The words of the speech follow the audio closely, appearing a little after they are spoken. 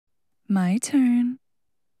My turn.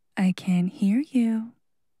 I can't hear you.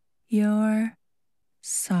 You're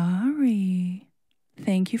sorry.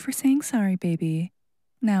 Thank you for saying sorry, baby.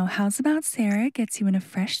 Now, how's about Sarah gets you in a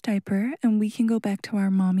fresh diaper and we can go back to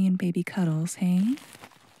our mommy and baby cuddles, hey?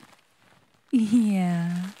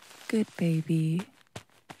 Yeah, good baby.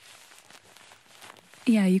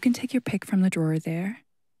 Yeah, you can take your pick from the drawer there.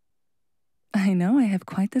 I know I have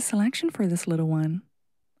quite the selection for this little one.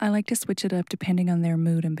 I like to switch it up depending on their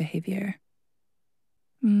mood and behavior.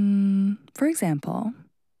 For example,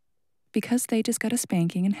 because they just got a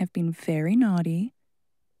spanking and have been very naughty,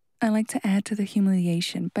 I like to add to the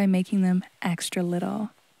humiliation by making them extra little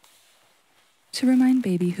to remind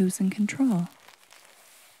baby who's in control.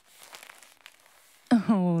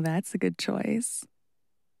 Oh, that's a good choice.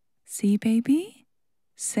 See, baby?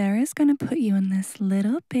 Sarah's gonna put you in this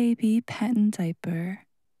little baby patent diaper.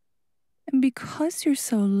 And because you're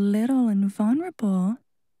so little and vulnerable,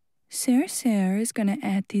 Sarah is gonna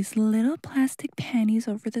add these little plastic panties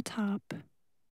over the top.